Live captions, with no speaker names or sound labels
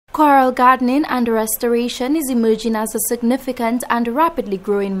Coral gardening and restoration is emerging as a significant and rapidly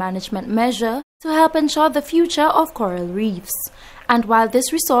growing management measure to help ensure the future of coral reefs. And while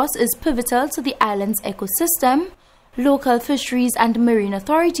this resource is pivotal to the island's ecosystem, local fisheries and marine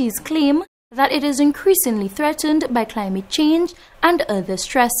authorities claim that it is increasingly threatened by climate change and other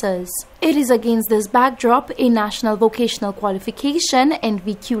stressors. It is against this backdrop a National Vocational Qualification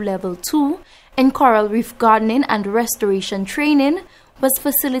 (NVQ Level Two) in coral reef gardening and restoration training was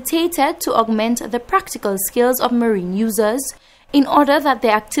facilitated to augment the practical skills of marine users in order that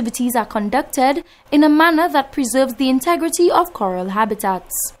their activities are conducted in a manner that preserves the integrity of coral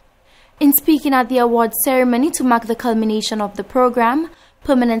habitats. In speaking at the awards ceremony to mark the culmination of the program,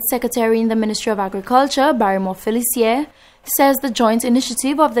 Permanent Secretary in the Ministry of Agriculture, Barrymore Felicia, says the joint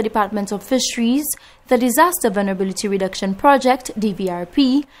initiative of the Department of Fisheries, the Disaster Vulnerability Reduction Project,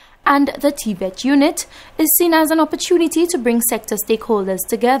 DVRP, and the TVET unit is seen as an opportunity to bring sector stakeholders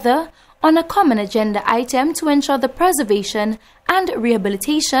together on a common agenda item to ensure the preservation and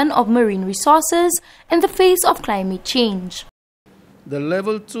rehabilitation of marine resources in the face of climate change. The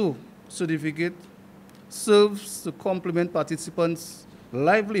Level 2 certificate serves to complement participants'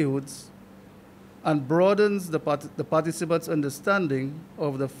 livelihoods and broadens the participants' understanding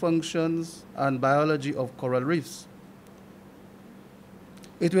of the functions and biology of coral reefs.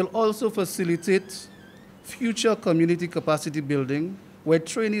 It will also facilitate future community capacity building where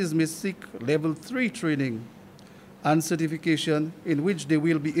trainees may seek Level 3 training and certification in which they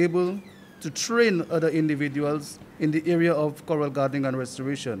will be able to train other individuals in the area of coral gardening and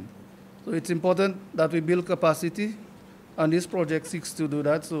restoration. So it's important that we build capacity, and this project seeks to do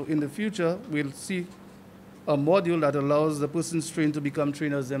that. So in the future, we'll see a module that allows the persons trained to become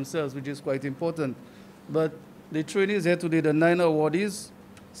trainers themselves, which is quite important. But the trainees here today, the 9 awardees,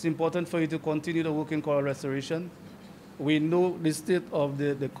 it's important for you to continue to work in coral restoration. We know the state of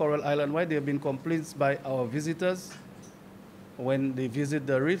the coral island wide. There have been complaints by our visitors when they visit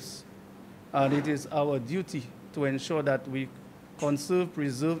the reefs, and it is our duty to ensure that we conserve,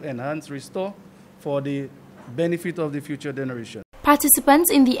 preserve, enhance, restore for the benefit of the future generation. Participants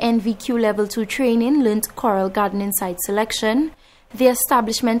in the NVQ Level 2 training learned coral gardening site selection, the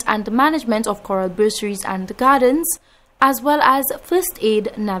establishment and management of coral bursaries and gardens, as well as first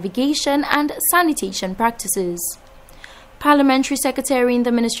aid, navigation, and sanitation practices. Parliamentary Secretary in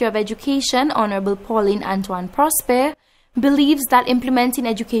the Ministry of Education, Honorable Pauline Antoine Prosper, believes that implementing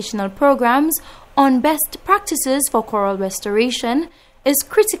educational programs on best practices for coral restoration is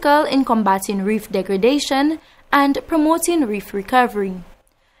critical in combating reef degradation and promoting reef recovery.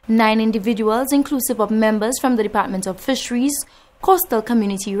 9 individuals, inclusive of members from the Department of Fisheries, coastal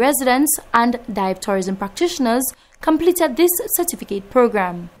community residents, and dive tourism practitioners, completed this certificate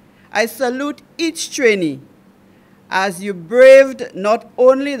program. I salute each trainee as you braved not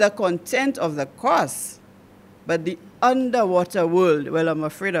only the content of the course, but the underwater world, well, I'm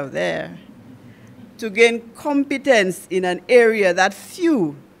afraid of there, to gain competence in an area that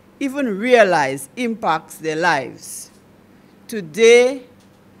few even realize impacts their lives. Today,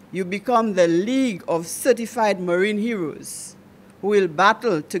 you become the league of certified marine heroes who will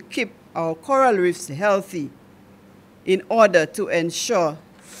battle to keep our coral reefs healthy in order to ensure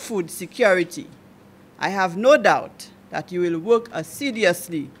food security. I have no doubt that you will work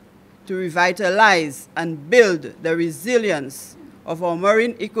assiduously to revitalize and build the resilience of our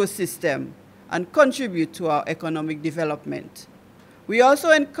marine ecosystem and contribute to our economic development. We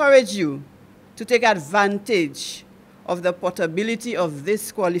also encourage you to take advantage of the portability of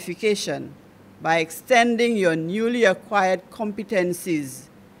this qualification by extending your newly acquired competencies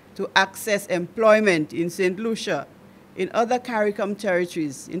to access employment in St. Lucia, in other CARICOM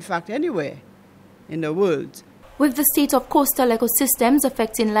territories, in fact anywhere in the world. With the state of coastal ecosystems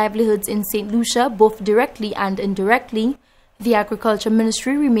affecting livelihoods in St. Lucia both directly and indirectly, the Agriculture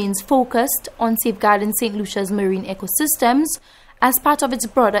Ministry remains focused on safeguarding St. Lucia's marine ecosystems as part of its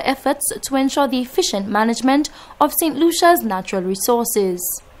broader efforts to ensure the efficient management of St. Lucia's natural resources.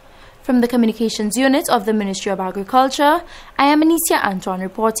 From the Communications Unit of the Ministry of Agriculture, I am Lucia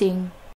reporting.